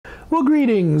Well,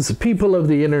 greetings, people of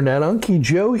the internet. Unky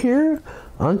Joe here,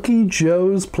 Unky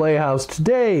Joe's Playhouse.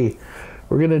 Today,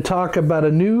 we're going to talk about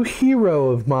a new hero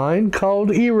of mine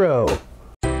called EERO.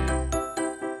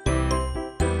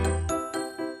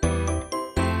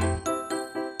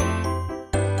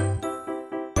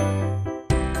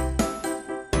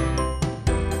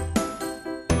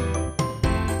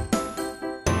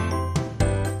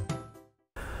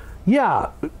 Yeah,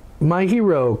 my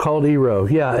hero called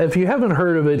EERO. Yeah, if you haven't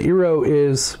heard of it, EERO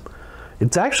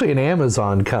it's actually an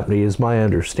Amazon company, is my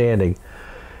understanding.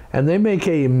 And they make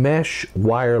a mesh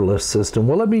wireless system.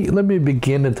 Well, let me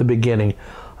begin at the beginning.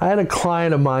 I had a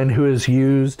client of mine who has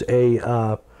used a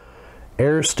Apple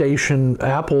AirStation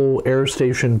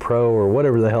Pro, or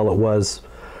whatever the hell it was.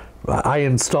 I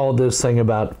installed this thing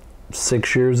about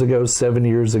 6 years ago, 7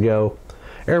 years ago.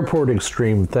 Airport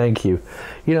Extreme, thank you.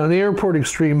 You know, the Airport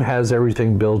Extreme has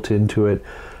everything built into it.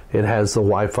 It has the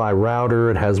Wi-Fi router,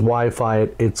 it has Wi-Fi,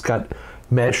 it's got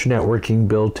mesh networking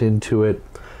built into it,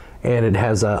 and it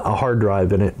has a hard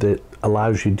drive in it that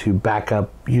allows you to back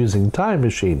up using Time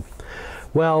Machine.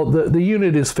 Well, the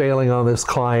unit is failing on this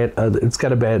client. It's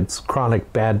got a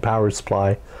chronic bad power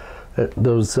supply that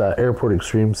those Airport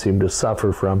Extremes seem to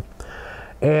suffer from.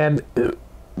 And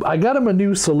I got him a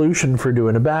new solution for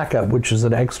doing a backup, which is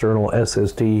an external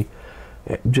SSD.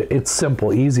 It's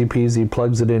simple, easy peasy,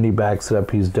 plugs it in, he backs it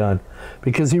up, he's done.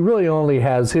 Because he really only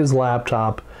has his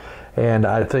laptop, and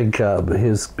I think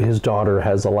his daughter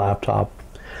has a laptop.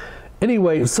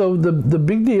 Anyway, so the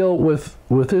big deal with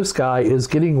this guy is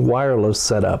getting wireless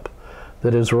set up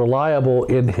that is reliable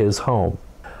in his home.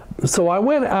 So I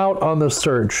went out on the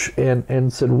search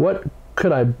and said, what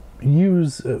could I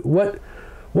use, what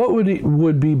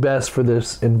would be best for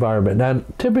this environment? Now,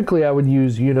 typically I would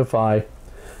use Ubiquiti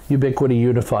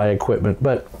Unify equipment,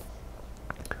 but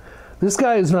this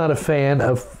guy is not a fan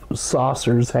of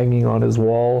saucers hanging on his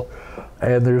wall,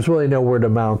 and there's really nowhere to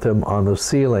mount them on the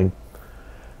ceiling.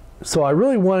 So I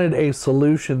really wanted a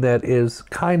solution that is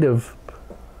kind of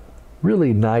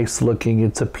really nice looking,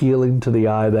 it's appealing to the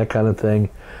eye, that kind of thing.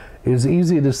 It's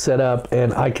easy to set up,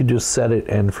 and I could just set it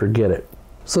and forget it.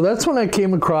 So that's when I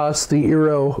came across the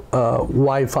EERO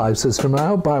Wi-Fi system. I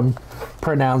hope I'm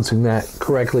pronouncing that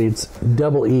correctly. It's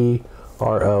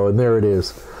EERO, and there it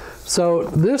is. So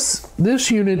this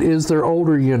unit is their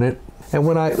older unit, and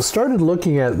when I started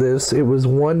looking at this, it was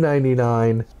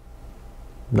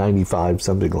 $199.95,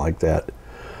 something like that.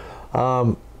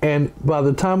 And by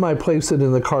the time I placed it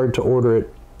in the cart to order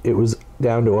it, it was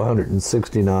down to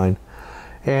 $169.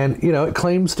 And, you know, it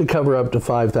claims to cover up to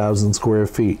 5,000 square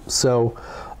feet. So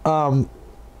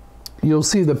you'll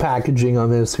see the packaging on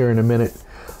this here in a minute.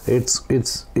 It's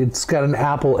got an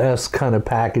Apple-esque kind of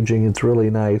packaging. It's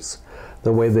really nice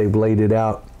the way they've laid it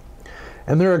out.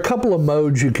 And there are a couple of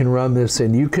modes you can run this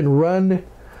in. You can run,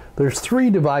 there's 3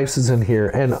 devices in here,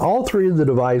 and all 3 of the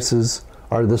devices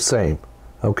are the same,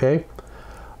 okay?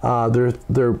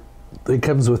 It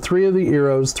comes with 3 of the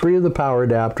EEROs, 3 of the power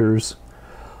adapters,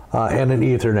 and an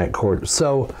Ethernet cord.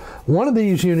 So one of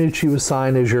these units you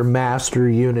assign as your master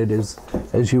unit,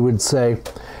 as you would say,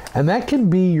 and that can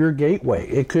be your gateway.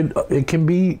 It can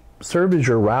serve as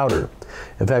your router.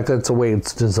 In fact, that's the way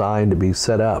it's designed to be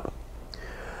set up.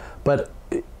 But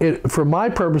for my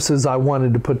purposes, I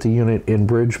wanted to put the unit in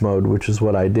bridge mode, which is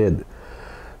what I did.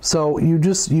 So you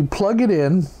plug it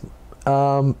in,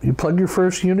 you plug your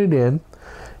first unit in,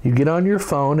 you get on your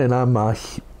phone, and I'm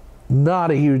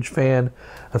not a huge fan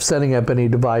of setting up any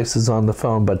devices on the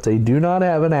phone, but they do not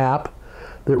have an app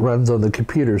that runs on the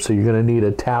computer. So you're going to need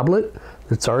a tablet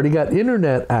that's already got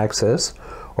internet access,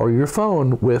 or your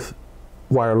phone with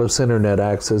wireless internet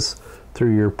access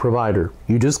through your provider.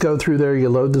 You just go through there, you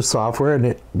load the software, and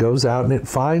it goes out and it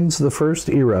finds the first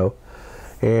EERO,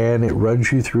 and it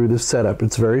runs you through the setup.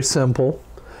 It's very simple.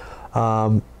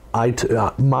 Mine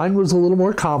was a little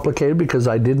more complicated because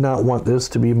I did not want this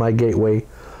to be my gateway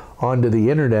onto the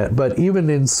internet, but even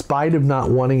in spite of not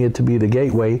wanting it to be the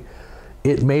gateway,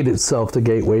 it made itself the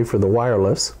gateway for the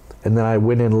wireless. And then I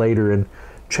went in later and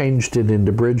changed it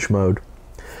into bridge mode.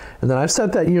 And then I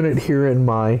set that unit here in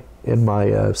my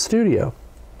studio.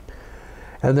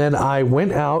 And then I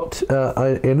went out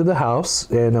into the house,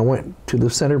 and I went to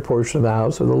the center portion of the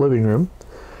house, or the living room,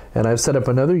 and I set up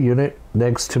another unit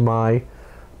next to my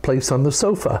place on the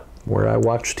sofa where I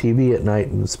watch TV at night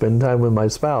and spend time with my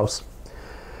spouse.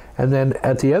 And then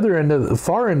at the other end of the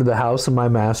far end of the house, in my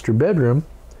master bedroom,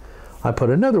 I put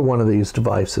another one of these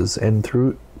devices, and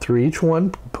through each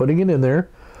one, putting it in there,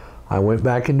 I went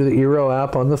back into the EERO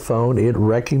app on the phone. It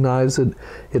recognized it.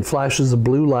 It flashes a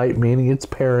blue light, meaning it's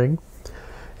pairing.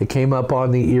 It came up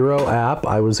on the EERO app.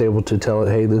 I was able to tell it,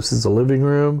 hey, this is the living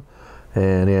room.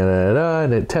 and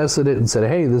it tested it and said,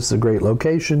 hey, this is a great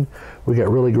location. We got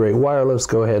really great wireless.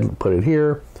 Go ahead and put it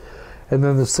here. And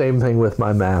then the same thing with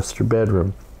my master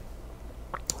bedroom.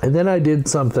 And then I did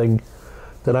something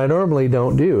that I normally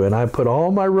don't do, and I put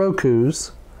all my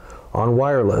Rokus on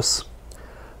wireless.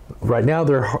 Right now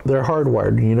they're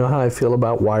hardwired. You know how I feel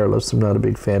about wireless. I'm not a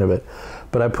big fan of it.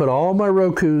 But I put all my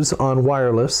Rokus on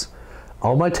wireless,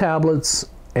 all my tablets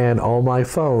and all my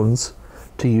phones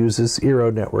to use this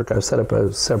EERO network. I set up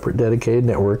a separate dedicated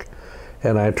network,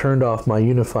 and I turned off my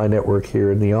Wi-Fi network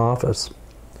here in the office.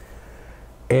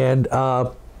 And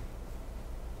I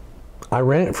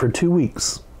ran it for 2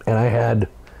 weeks, and I had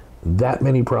that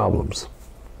many problems.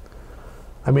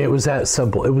 I mean, it was that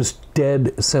simple. It was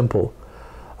dead simple.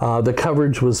 The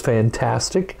coverage was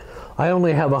fantastic. I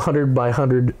only have a 100 by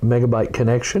 100 megabyte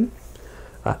connection.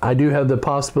 I do have the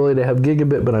possibility to have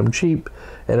gigabit, but I'm cheap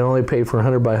and I only pay for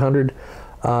 100 by 100.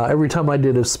 Every time I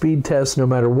did a speed test, no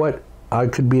matter what, I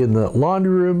could be in the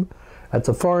laundry room at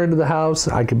the far end of the house.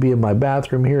 I could be in my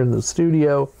bathroom here in the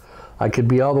studio. I could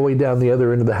be all the way down the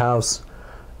other end of the house.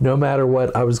 No matter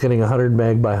what, I was getting 100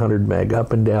 meg by 100 meg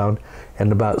up and down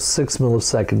and about 6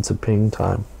 milliseconds of ping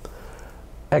time.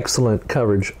 Excellent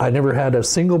coverage. I never had a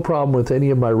single problem with any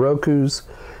of my Rokus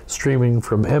streaming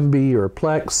from MB or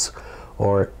Plex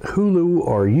or Hulu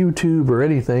or YouTube or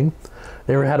anything.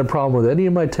 Never had a problem with any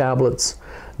of my tablets,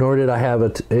 nor did I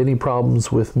have any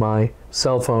problems with my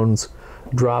cell phones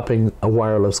dropping a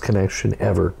wireless connection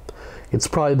ever. It's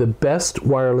probably the best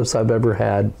wireless I've ever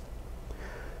had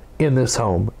in this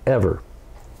home, ever.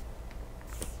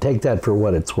 Take that for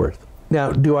what it's worth.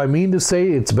 Now, do I mean to say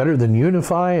it's better than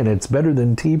Wi-Fi and it's better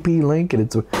than TP-Link?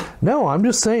 And no, I'm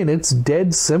just saying it's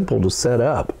dead simple to set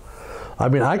up. I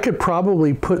mean, I could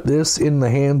probably put this in the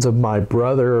hands of my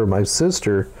brother or my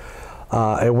sister,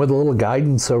 and with a little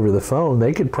guidance over the phone,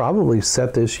 they could probably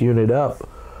set this unit up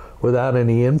without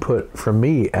any input from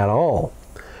me at all.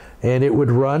 And it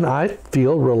would run, I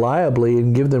feel, reliably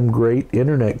and give them great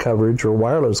internet coverage or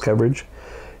wireless coverage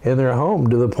in their home,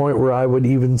 to the point where I would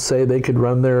even say they could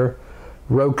run their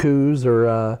Rokus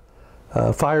or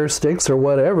Fire Sticks or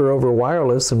whatever over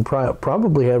wireless and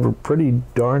probably have a pretty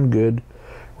darn good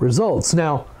results.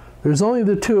 Now, there's only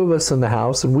the two of us in the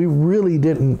house, and we really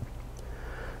didn't,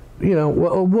 you know,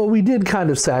 well, we did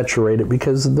kind of saturate it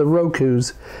because the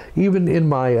Rokus, even in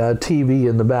my TV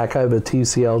in the back, I have a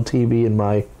TCL TV in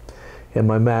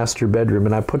my master bedroom,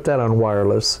 and I put that on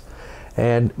wireless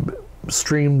and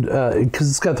streamed, because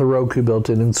it's got the Roku built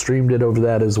in, and streamed it over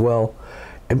that as well.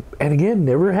 And again,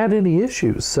 never had any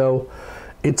issues. So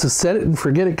it's a set it and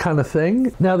forget it kind of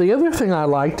thing. Now, the other thing I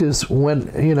liked is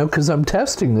when, you know, because I'm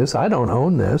testing this, I don't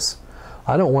own this.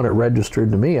 I don't want it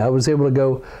registered to me. I was able to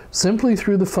go simply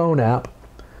through the phone app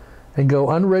and go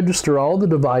unregister all the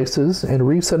devices and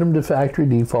reset them to factory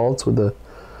defaults with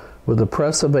the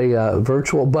press of a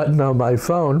virtual button on my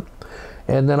phone.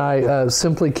 And then I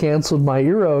simply canceled my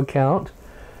EERO account,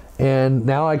 and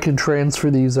now I can transfer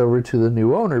these over to the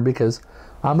new owner because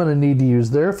I'm going to need to use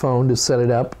their phone to set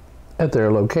it up at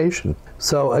their location.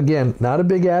 So again, not a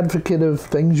big advocate of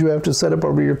things you have to set up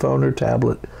over your phone or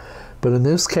tablet, but in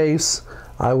this case,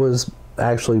 I was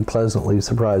actually pleasantly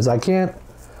surprised. I can't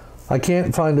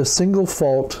find a single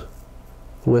fault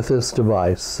with this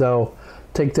device. So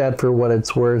take that for what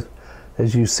it's worth.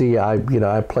 As you see, I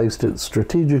placed it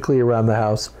strategically around the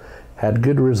house, had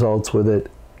good results with it.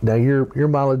 Now your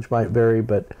mileage might vary,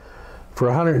 but for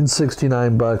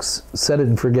 169 bucks, set it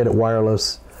and forget it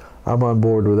wireless. I'm on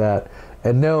board with that.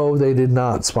 And no, they did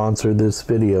not sponsor this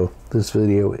video. This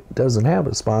video doesn't have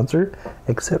a sponsor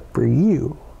except for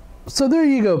you. So there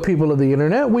you go, people of the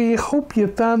internet. We hope you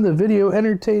found the video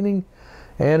entertaining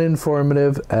and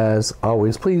informative as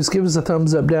always. Please give us a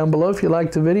thumbs up down below if you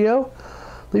liked the video.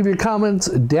 Leave your comments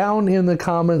down in the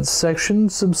comments section.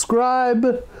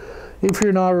 Subscribe if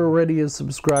you're not already a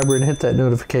subscriber, and hit that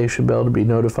notification bell to be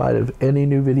notified of any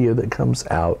new video that comes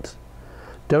out.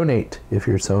 Donate if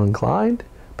you're so inclined.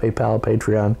 PayPal,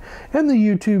 Patreon, and the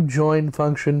YouTube join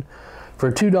function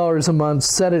for $2 a month.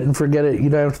 Set it and forget it. You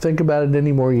don't have to think about it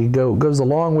anymore. It goes a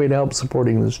long way to help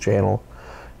supporting this channel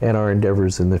and our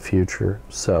endeavors in the future.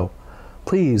 So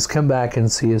please come back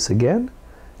and see us again.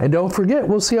 And don't forget,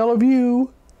 we'll see all of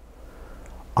you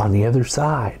on the other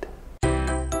side.